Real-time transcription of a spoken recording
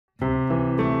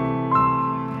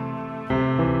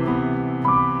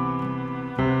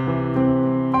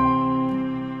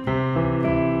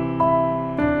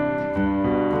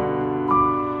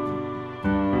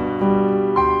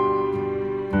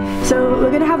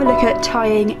have a look at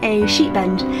tying a sheet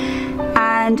bend,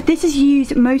 and this is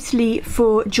used mostly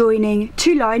for joining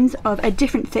two lines of a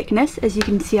different thickness, as you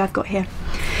can see I've got here.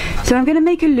 So I'm going to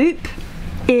make a loop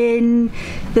in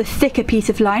the thicker piece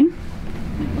of line.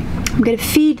 I'm going to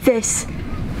feed this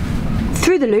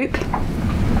through the loop,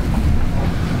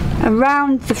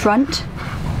 around the front,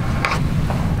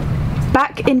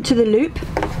 back into the loop,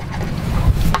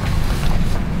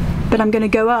 but I'm going to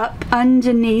go up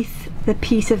underneath the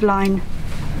piece of line.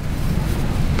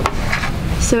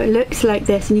 So it looks like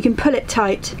this, and you can pull it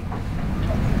tight.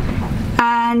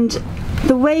 And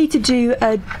the way to do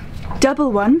a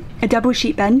double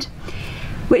sheet bend,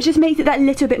 which just makes it that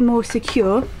little bit more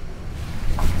secure.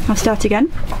 I'll start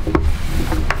again.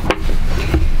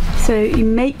 So you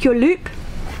make your loop,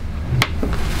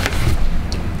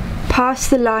 pass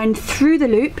the line through the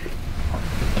loop,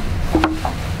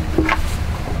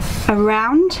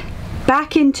 around,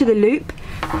 back into the loop,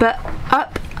 but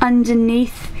up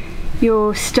underneath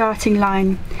your starting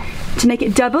line. To make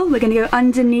it double, we're going to go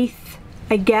underneath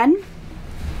again,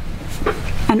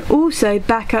 and also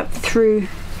back up through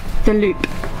the loop.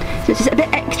 So it's just a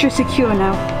bit extra secure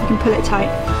now. You can pull it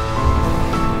tight.